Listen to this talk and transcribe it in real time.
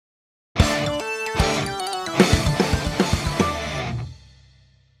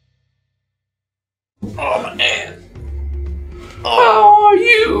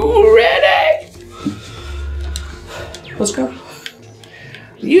let's go.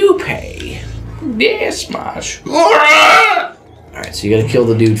 You pay. Yes, Smash. Alright, so you gotta kill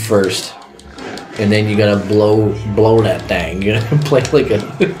the dude first. And then you gotta blow that thing. You gotta play like a...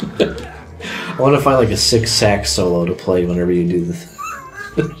 I want to find like a 6 sax solo to play whenever you do this.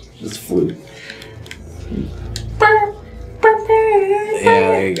 This flute. Yeah,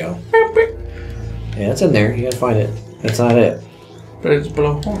 there you go. Yeah, it's in there. You gotta find it. That's not it. But it's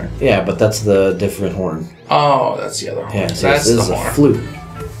blow horn. Yeah, but that's the different horn. Oh, that's the other horn. Yeah, so that's this is the a horn. flute.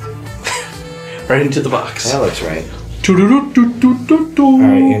 Right into the box. That looks right.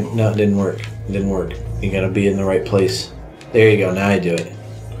 Alright, no, it didn't work. It didn't work. You gotta be in the right place. There you go. Now I do it.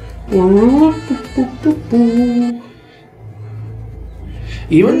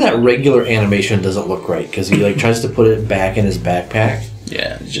 Even that regular animation doesn't look right because he like tries to put it back in his backpack.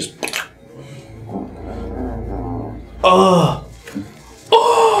 Yeah, it's just. Oh.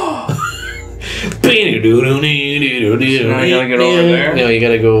 Oh. So now you gotta get over there? No, you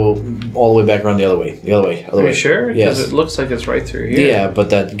gotta go all the way back around the other way. The other way. Other Are way. you sure? Yes. Because it looks like it's right through here. Yeah, but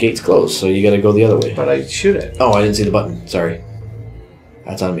that gate's closed, so you gotta go the other way. But I shoot it. Oh, I didn't see the button. Sorry.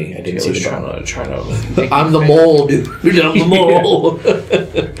 That's on me. I didn't see the button. Trying to I'm the mole, dude. I'm the mole.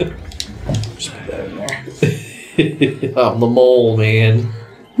 Just put that in there. I'm the mole, man.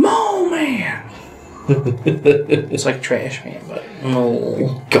 Mole man. It's like Trash Man, but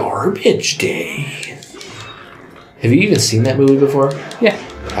mole. Garbage Day. Have you even seen that movie before? Yeah,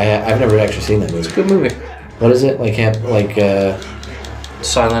 I've never actually seen that movie. good movie. What is it?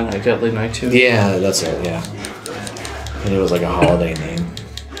 Silent Night, Deadly Night 2. Yeah, that's it, yeah. And it was like a holiday name.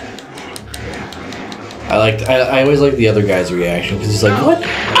 I always like the other guy's reaction because he's like, what?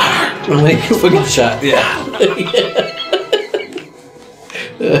 I'm like, fucking shot. Yeah.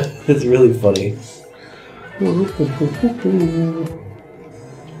 It's really funny.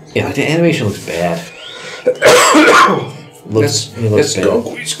 Yeah, the animation looks bad. looks bad.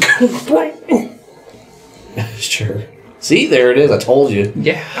 Sure. See, there it is. I told you.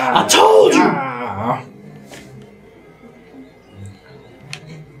 Yeah. I told you.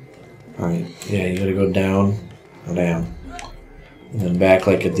 Alright, yeah, you gotta go down, and then back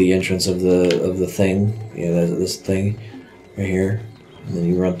like at the entrance of the thing. Yeah, there's this thing right here, and then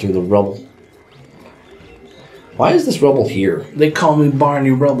you run through the rubble. Why is this rubble here? They call me Barney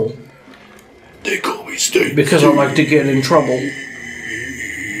Rubble. They call me Steve. Because I like to get in trouble.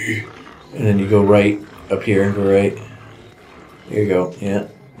 And then you go right up here and go right. Here you go, yeah.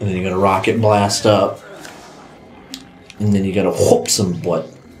 And then you gotta rocket blast up, and then you gotta whoop some butt.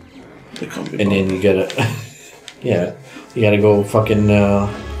 And then you gotta, yeah, you gotta go fucking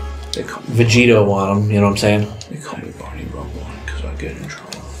Vegito on them, you know what I'm saying? They call me Barney Rubble because I get in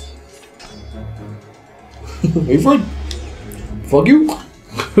trouble. Hey, Fred. Fuck you.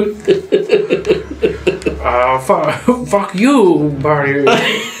 Fuck you, Barney.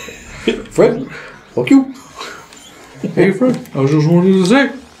 Fred. Fuck you. Hey, Fred. I just wanted to say,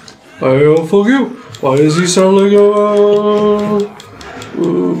 fuck you. Why does he sound like a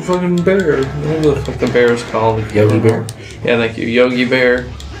fucking bear? Whatever the fuck the bear is called. Yogi Bear. Yeah, thank you. Yogi Bear.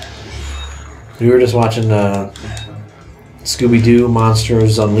 We were just watching Scooby-Doo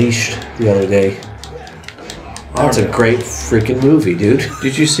Monsters Unleashed the other day. That's a great freaking movie, dude.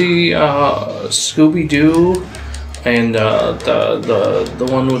 Did you see Scooby-Doo and the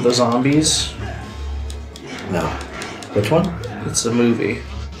one with the zombies? No. Which one? It's a movie.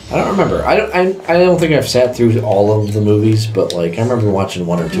 I don't remember. I don't think I've sat through all of the movies, but like I remember watching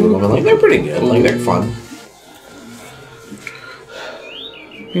one or two of them. And like they're pretty good. Like they're fun.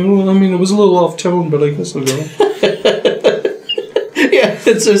 You know, I mean, it was a little off tone, but I guess I'll go. Yeah,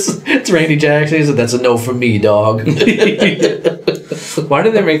 it's Randy Jackson. He said, "That's a no from me, dog." Why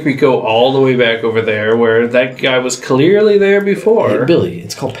did they make me go all the way back over there where that guy was clearly there before? Hey, Billy,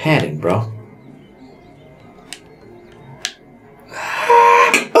 it's called padding, bro.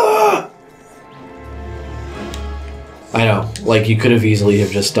 I know. Like, you could have easily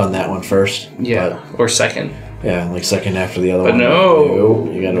have just done that one first. Yeah, or second. Yeah, like second after the other but one. No,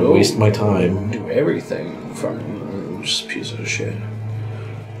 you gotta waste my time. Do everything. Fucking just a piece of shit.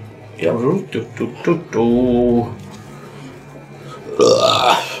 Yep. I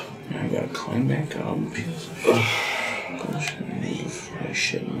gotta climb back up. Piece of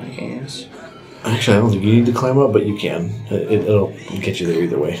shit in my ass. Actually, I don't think you need to climb up, but you can. It'll get you there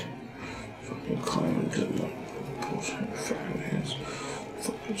either way. Fucking climb because my fucking ass.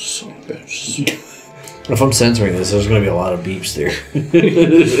 Fucking son of a bitch. If I'm censoring this, there's going to be a lot of beeps there.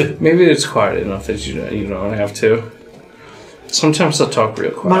 Maybe it's quiet enough that you don't have to. Sometimes I'll talk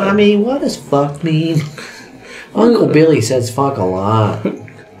real quiet. Mommy, what does fuck mean? Uncle Billy says fuck a lot.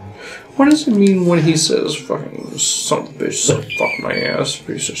 What does it mean when he says fucking son of a bitch, so fuck my ass,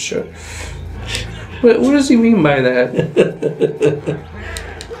 piece of shit? What does he mean by that?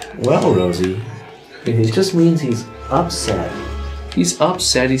 Well, Rosie, it just means he's upset. He's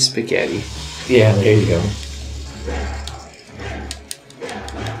upsetty spaghetti. Yeah, there you go.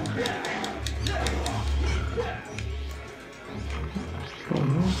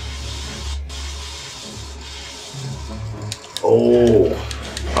 Oh,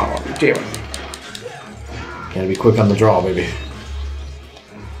 damn it. Gotta be quick on the draw, baby.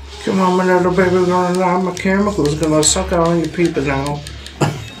 Come on, my little baby, we're gonna allow my chemicals, gonna suck out on your people now.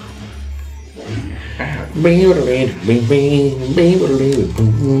 I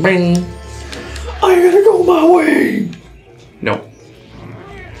gotta go my way. No.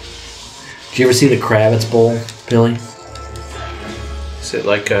 Did you ever see the Kravitz Bowl, Billy? Is it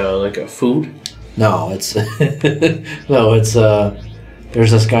like a food? No, it's no, it's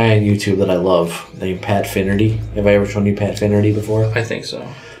there's this guy on YouTube that I love named Pat Finnerty. Have I ever shown you Pat Finnerty before? I think so.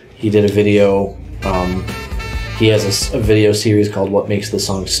 He did a video. He has a video series called "What Makes the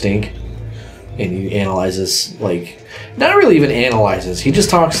Song Stink," and he analyzes, like, not really even analyzes. He just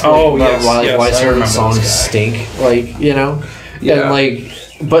talks about why certain songs stink, like, you know. Yeah. And like,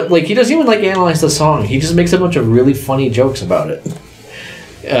 but like he doesn't even like analyze the song. He just makes a bunch of really funny jokes about it.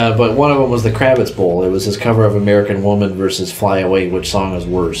 But one of them was the Kravitz Bowl. It was his cover of "American Woman" versus "Fly Away." Which song is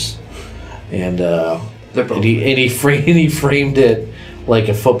worse? And he framed it like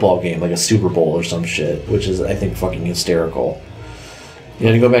a football game, like a Super Bowl or some shit, which is, I think, fucking hysterical. You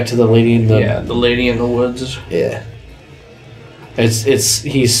gotta go back to the lady in the... Yeah, the lady in the woods. Yeah.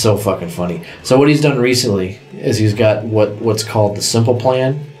 He's so fucking funny. So what he's done recently is he's got what's called the Simple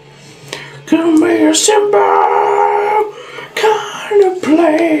Plan. Come here, simple kind of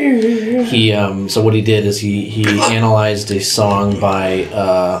play. So what he did is he analyzed a song by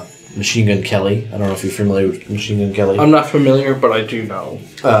Machine Gun Kelly. I don't know if you're familiar with Machine Gun Kelly. I'm not familiar, but I do know.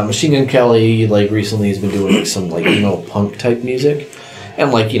 Machine Gun Kelly, like, recently has been doing like some, like, punk type music,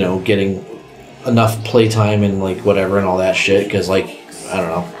 and, like, getting enough playtime and, like, whatever and all that shit, because, like, I don't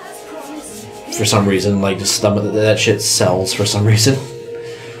know, for some reason, like, just that shit sells for some reason.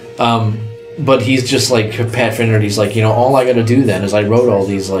 But he's just like Pat Finnerty's like, all I gotta do then is I wrote all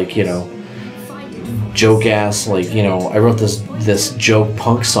these, like, joke ass, like, I wrote this joke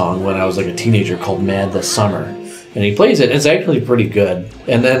punk song when I was like a teenager called Mad This Summer, and he plays it. It's actually pretty good.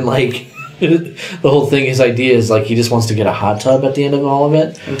 And then, like, the whole thing, his idea is, like, he just wants to get a hot tub at the end of all of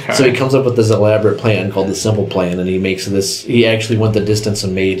it. Okay. So he comes up with this elaborate plan called the Simple Plan, and he actually went the distance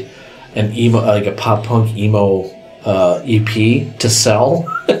and made an emo, like a pop punk emo EP to sell.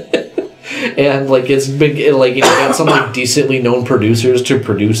 And, like, it's big, like, he got some, like, decently known producers to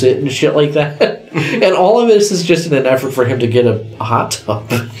produce it and shit like that. And all of this is just in an effort for him to get a hot tub.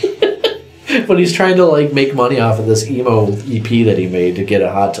 But he's trying to, like, make money off of this emo EP that he made to get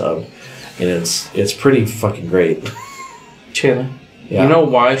a hot tub. And it's pretty fucking great. Chandler, yeah. You know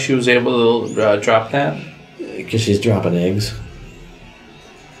why she was able to drop that? Because she's dropping eggs.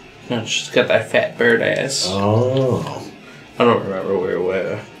 No, she's got that fat bird ass. Oh. I don't remember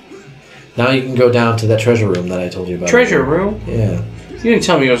where. Now you can go down to that treasure room that I told you about. Treasure room? Yeah. You didn't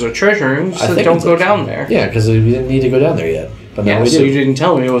tell me it was a treasure room. You said don't go down there. Yeah, because we didn't need to go down there yet. But now we do. So you didn't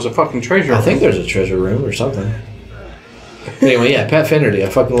tell me it was a fucking treasure room. I think there's a treasure room or something. Anyway, yeah, Pat Finnerty. I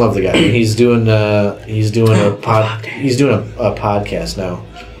fucking love the guy. He's doing a podcast now,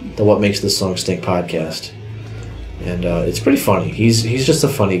 the What Makes This Song Stink podcast, and it's pretty funny. He's just a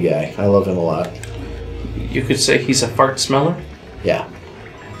funny guy. I love him a lot. You could say he's a fart smeller. Yeah.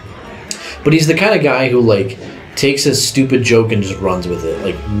 But he's the kind of guy who, like, takes his stupid joke and just runs with it,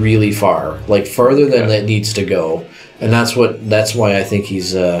 like, really far, like, farther than that needs to go, and that's why I think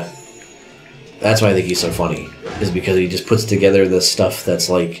he's so funny, is because he just puts together this stuff that's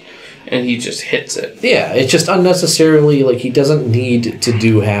like, and he just hits it. Yeah, it's just unnecessarily, like, he doesn't need to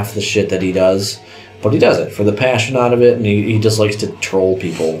do half the shit that he does, but he does it for the passion out of it, and he just likes to troll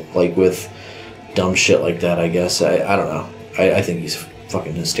people, like, with dumb shit like that. I guess I don't know. I think he's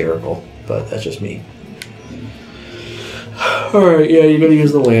fucking hysterical. But that's just me. Alright, yeah, you gotta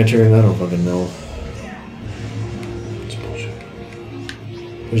use the lantern. I don't fucking know. It's bullshit.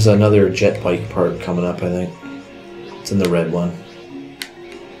 There's another jet bike part coming up, I think. It's in the red one.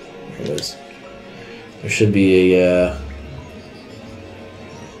 There it is. There should be a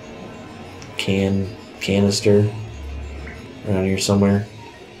canister around here somewhere.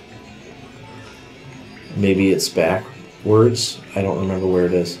 Maybe it's backwards. I don't remember where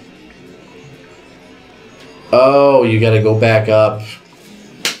it is. Oh, you gotta go back up.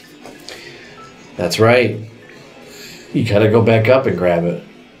 That's right. You gotta go back up and grab it.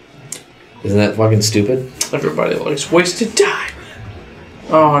 Isn't that fucking stupid? Everybody likes wasted time.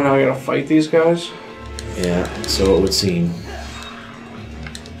 Oh, now I gotta fight these guys? Yeah, so it would seem.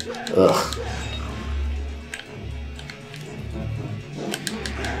 Ugh.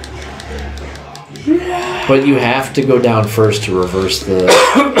 But you have to go down first to reverse the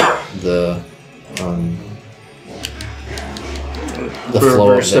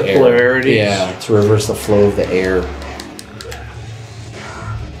flow of the air. polarities. Yeah, to reverse the flow of the air.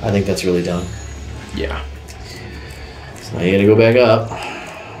 I think that's really dumb. Yeah. So now you gotta go back up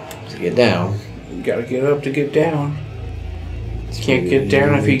to get down. You gotta get up to get down. You can't get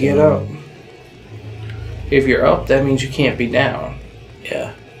down if you get up. If you're up, that means you can't be down.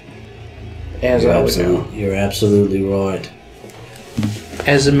 Yeah. As I would know. You're absolutely right.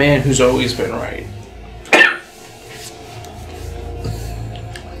 As a man who's always been right.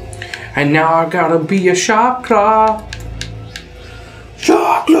 And now I gotta be a shop claw.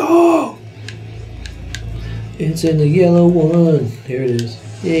 Shop claw! It's in the yellow one. Here it is.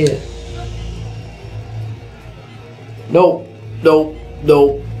 Yeah. Nope. Nope.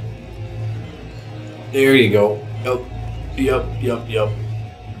 Nope. There you go. Yep. Yep. Yep. Yep.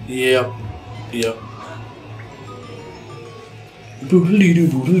 Yep. Yep. Boodly doo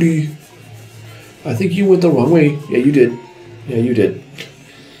boodly. I think you went the wrong way. Yeah, you did. Yeah, you did.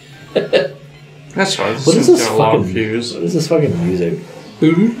 That's hard. What is this fucking views? What is this fucking music?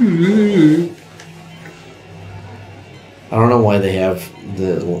 I don't know why they have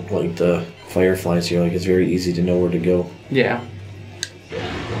the fireflies here. Like, it's very easy to know where to go. Yeah.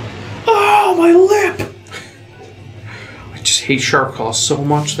 Oh, my lip! I just hate shark claws so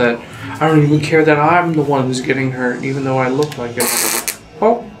much that I don't even care that I'm the one who's getting hurt, even though I look like it.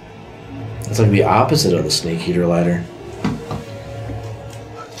 Oh. That's like the opposite of the snake eater ladder.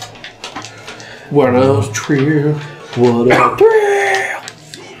 What a trip. What a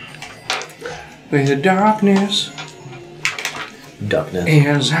In the darkness. Duckness.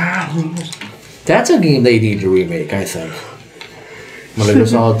 As I lose. That's a game they need to remake, I think. Metal Gear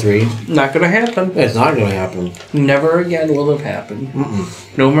Solid 3. Not gonna happen. It's not gonna happen. Never again will it happen.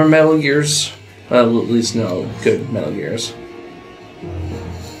 No more Metal Gears. Well, at least no good Metal Gears.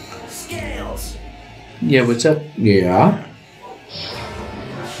 Scales. Yeah, what's up? Yeah.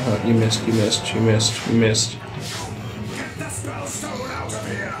 Oh, you missed. You're missing.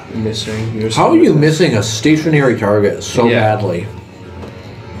 How are you missing a stationary target so badly?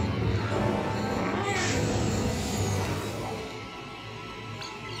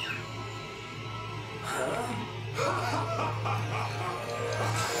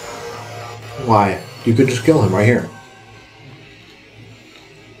 Why? You could just kill him right here.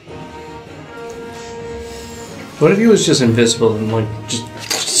 What if he was just invisible and like just...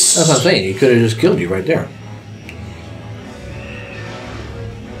 That's what I'm saying. He could have just killed you right there.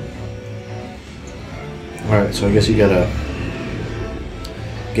 Alright, so I guess you gotta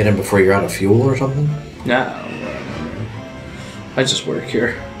get him before you're out of fuel or something? No. I just work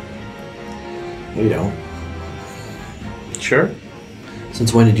here. No, you don't. Sure.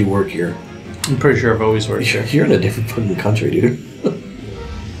 Since when did you work here? I'm pretty sure I've always worked here. You're in a different fucking country, dude.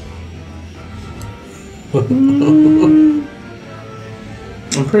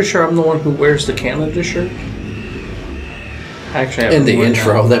 I'm pretty sure I'm the one who wears the Canada shirt. Actually, I In the worn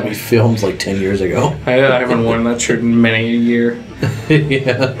intro that. that we filmed like 10 years ago. I haven't worn that shirt in many a year.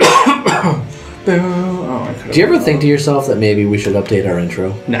 Yeah. Do you ever think to yourself that maybe we should update our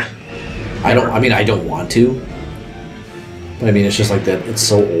intro? Nah. I don't. I mean, I don't want to. But I mean, it's just like that. It's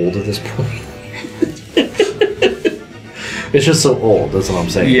so old at this point. It's just so old. That's what I'm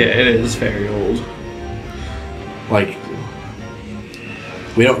saying. Yeah, it is very old. Like,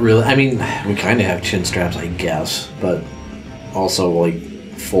 we don't really. I mean, we kind of have chin straps, I guess, but also like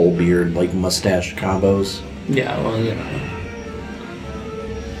full beard, like mustache combos. Yeah, well, you know.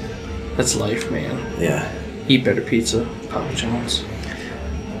 That's life, man. Yeah. Eat better pizza, Papa John's.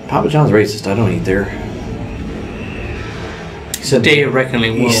 Papa John's racist. I don't eat there. He said Day of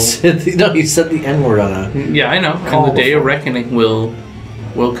Reckoning will. He said the N-word on a. Yeah, I know. Call And the Day of before. Reckoning will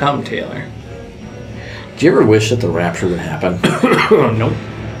come, Taylor. Do you ever wish that the rapture would happen? Nope.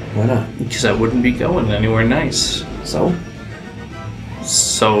 Why not? Because I wouldn't be going anywhere nice. So?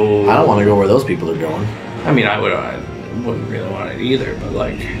 So. I don't want to go where those people are going. I mean, I wouldn't really want it either, but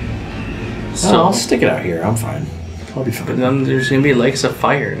like. So I'll stick it out here. I'm fine. I'll be But fine. then there's gonna be lakes of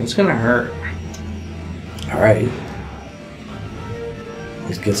fire, and it's gonna hurt. All right.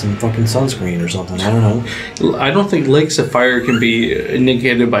 Let's get some fucking sunscreen or something. I don't know. I don't think lakes of fire can be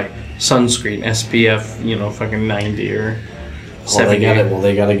indicated by sunscreen, SPF, fucking 90 or 70.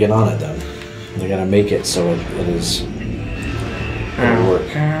 They gotta get on it then. They gotta make it so it is. It'll work.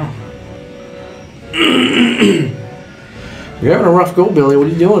 You're having a rough go, Billy. What are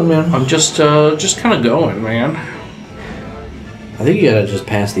you doing, man? I'm just kind of going, man. I think you gotta just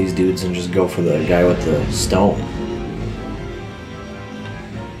pass these dudes and just go for the guy with the stone.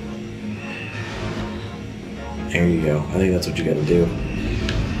 There you go. I think that's what you gotta do.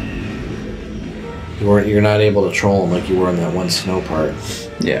 You're not able to troll him like you were in that one snow part.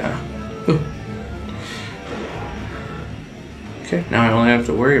 Yeah. Okay, now I only have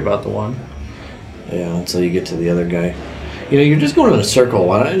to worry about the one. Yeah, until you get to the other guy. You know, you're just going in a circle.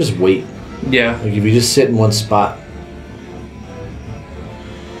 Why don't I just wait? Yeah. Like if you just sit in one spot.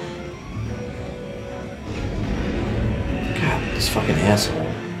 God, this fucking asshole.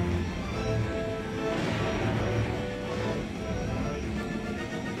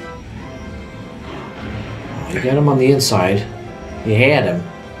 You got him on the inside. You had him.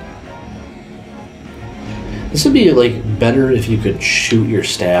 This would be like better if you could shoot your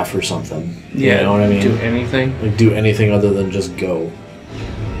staff or something. Yeah. You know what I mean? Do anything. Like do anything other than just go.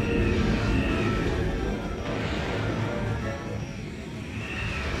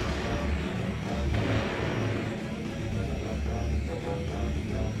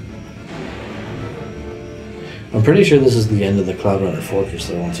 I'm pretty sure this is the end of the Cloud Runner Fortress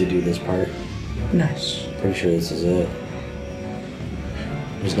though once you do this part. Nice. Pretty sure this is it.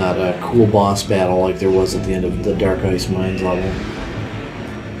 There's not a cool boss battle like there was at the end of the Dark Ice Mines level.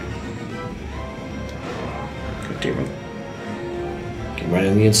 God damn it. Get right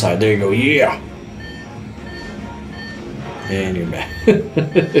on the inside. There you go. Yeah! And you're back.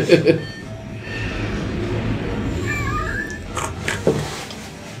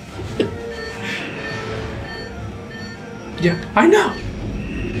 Yeah, I know.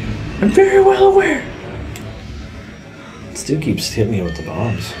 I'm very well aware. This dude keeps hitting me with the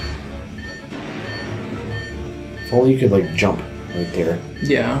bombs. If only you could, like, jump right there.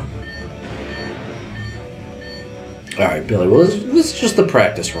 Yeah. Alright, Billy. Well, this is just the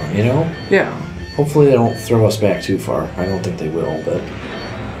practice run, you know? Yeah. Hopefully they don't throw us back too far. I don't think they will, but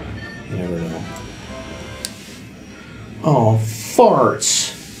you never know. Oh,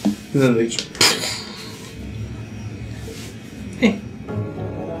 farts! And then they just...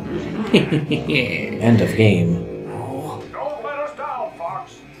 End of game. Don't let us down,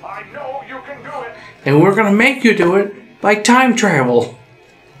 Fox. I know you can do it. And we're gonna make you do it by time travel.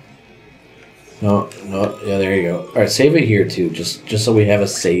 No, yeah, there you go. Alright, save it here too, just so we have a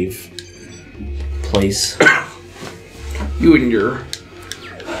save place. You and your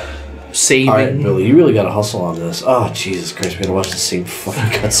saving. Alright, Billy, you really gotta hustle on this. Oh, Jesus Christ, we gotta watch the same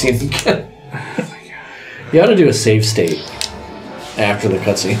fucking cutscene again. You ought to do a save state after the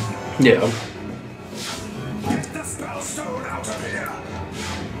cutscene. Yeah. Get the spellstone out of here.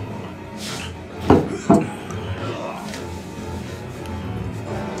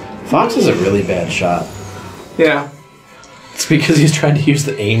 Fox is a really bad shot. Yeah. It's because he's trying to use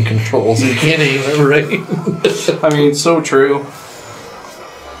the aim controls and he can't aim it right. I mean, it's so true.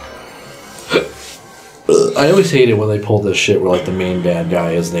 I always hate it when they pull this shit where like the main bad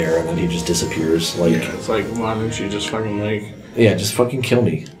guy is there and then he just disappears. Like, Yeah, it's like, why don't you just fucking like... yeah, just fucking kill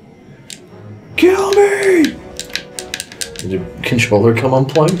me. Kill me! Did the controller come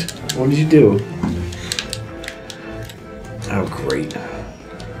unplugged? What did you do? Oh, great.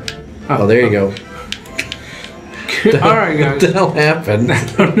 Oh, there you go. Alright, guys. What the hell happened? I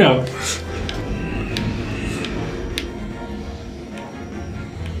don't know.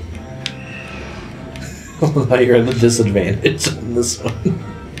 Now you're at a disadvantage on this one.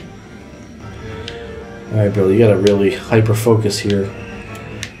 Alright, Billy, you gotta really hyper focus here.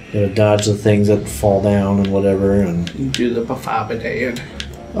 You gotta dodge the things that fall down and whatever, and You do the bafabadad.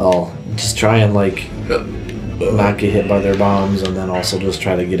 I'll just try and like not get hit by their bombs, and then also just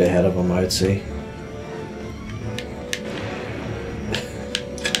try to get ahead of them. I'd say.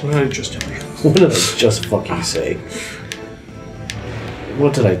 What did I just tell you? What did I just fucking say?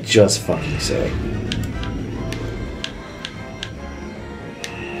 What did I just fucking say?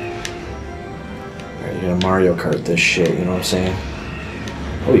 Alright, you gotta Mario Kart this shit. You know what I'm saying?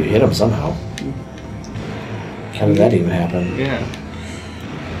 Oh, you hit him somehow. How did that even happen? Yeah.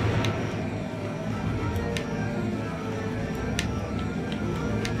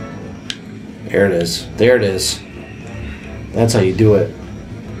 There it is. There it is. That's how you do it.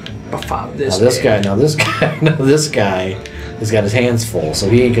 Bafab Now this guy has got his hands full, so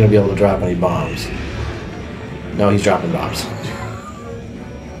he ain't gonna be able to drop any bombs. No, he's dropping bombs.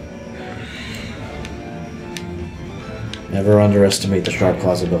 Never underestimate the Sharp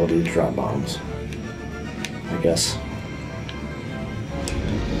Claw's ability to drop bombs. I guess.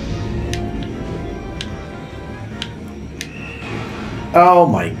 Oh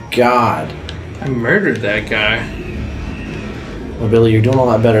my god. I murdered that guy. Well, Billy, you're doing a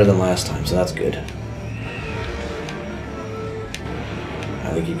lot better than last time, so that's good.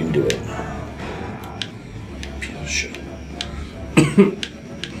 I think you can do it. Piece of shit.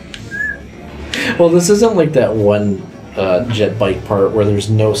 Well, this isn't like that one jet bike part where there's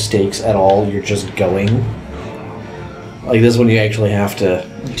no stakes at all. You're just going. Like this one, you actually have to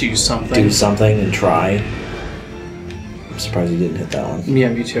do something and try. I'm surprised you didn't hit that one. Yeah,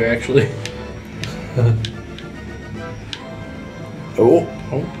 me too, actually. Oh.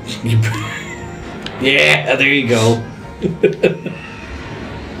 Yeah, there you go.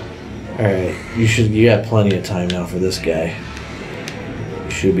 Alright, you got plenty of time now for this guy.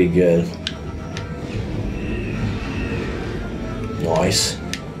 You should be good. Nice.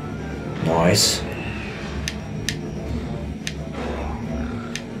 Nice.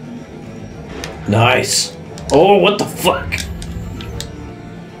 Nice. Oh, what the fuck?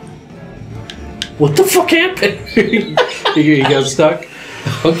 What the fuck happened? You got stuck?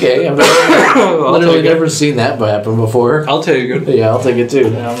 Okay, I've literally never seen that happen before. I'll tell you good. Yeah, I'll take it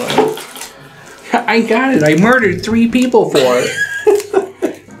too. I got it. I murdered 3 people for it.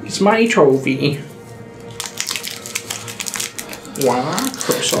 It's my trophy. Wow,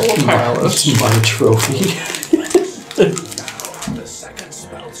 Solar Palace. It's my trophy. The second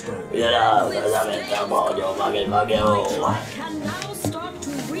spell stone. I can now start to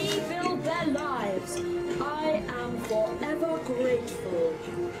rebuild their lives. I am forever grateful.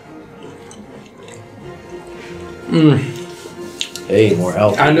 Hey, more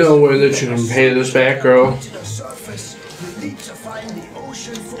help. I know where that you can pay this back, girl. To the surface, need to find the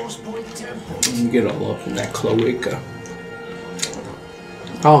Ocean Force Point Temple. You get all up in that cloaca.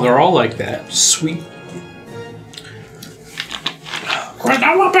 Oh, they're all like that. Sweet.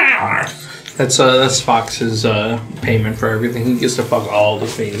 That's Fox's payment for everything. He gets to fuck all the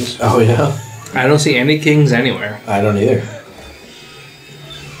queens. Oh, yeah? I don't see any kings anywhere. I don't either.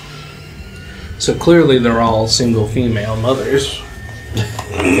 So clearly they're all single female mothers.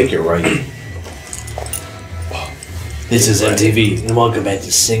 I think you're right. This is MTV, and welcome back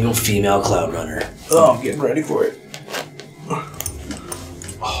to Single Female Cloud Runner. Oh, I'm getting ready for it.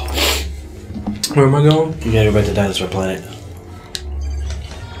 Where am I going? You gotta go back to Dinosaur Planet.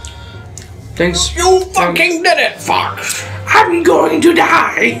 Thanks. You fucking did it, Fox! I'm going to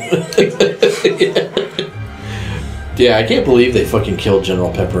die! Yeah, I can't believe they fucking killed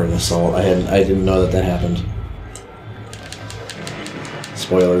General Pepper in Assault. I didn't know that happened.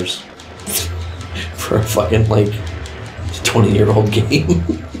 Spoilers. For a fucking, like, 20-year-old game.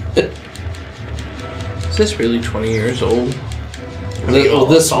 Is this really 20 years old?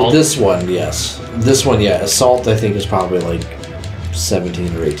 This one, yes. This one, yeah. Assault, I think, is probably, like,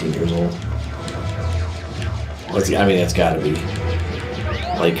 17 or 18 years old. I mean, it's gotta be.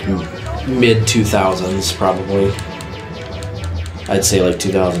 Like, mid-2000s, probably. I'd say, like,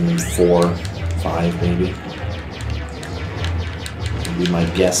 2004, 5, maybe. Would be my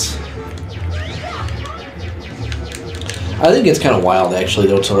guess. I think it's kind of wild, actually,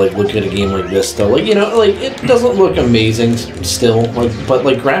 though, to like look at a game like this. Though, like, you know, like it doesn't look amazing still, like, but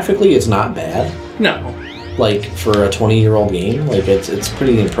like graphically, it's not bad. No. Like for a 20-year-old game, like it's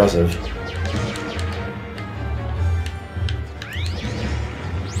pretty impressive.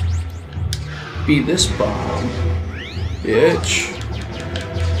 Be this bomb, bitch.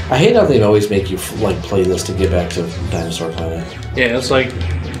 I hate how they always make you like play this to get back to Dinosaur Planet. Yeah, it's like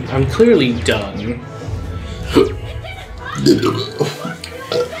I'm clearly done.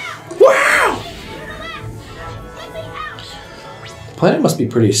 Wow! Planet must be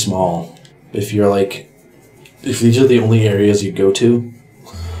pretty small if these are the only areas you go to.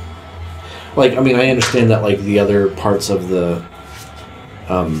 Like, I mean, I understand that like the other parts of the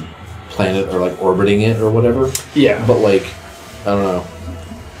planet are like orbiting it or whatever. Yeah. But like, I don't know.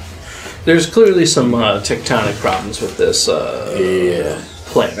 There's clearly some tectonic problems with this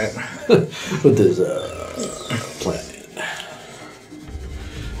planet. With this planet.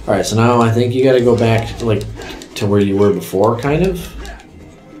 Alright, so now I think you gotta go back to, like, to where you were before, kind of.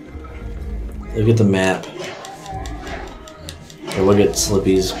 Look at the map. Or look at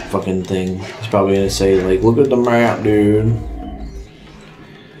Slippy's fucking thing. He's probably gonna say, like, look at the map, dude.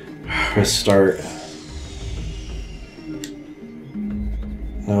 Press start.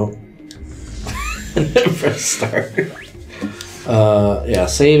 No. Press start. Yeah,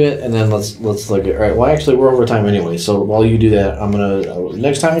 save it, and then let's look at. All right. Well, actually, we're over time anyway. So while you do that, I'm gonna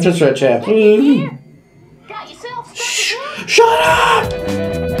next time I Chinstrap Chaps. Got yourself. Shut up!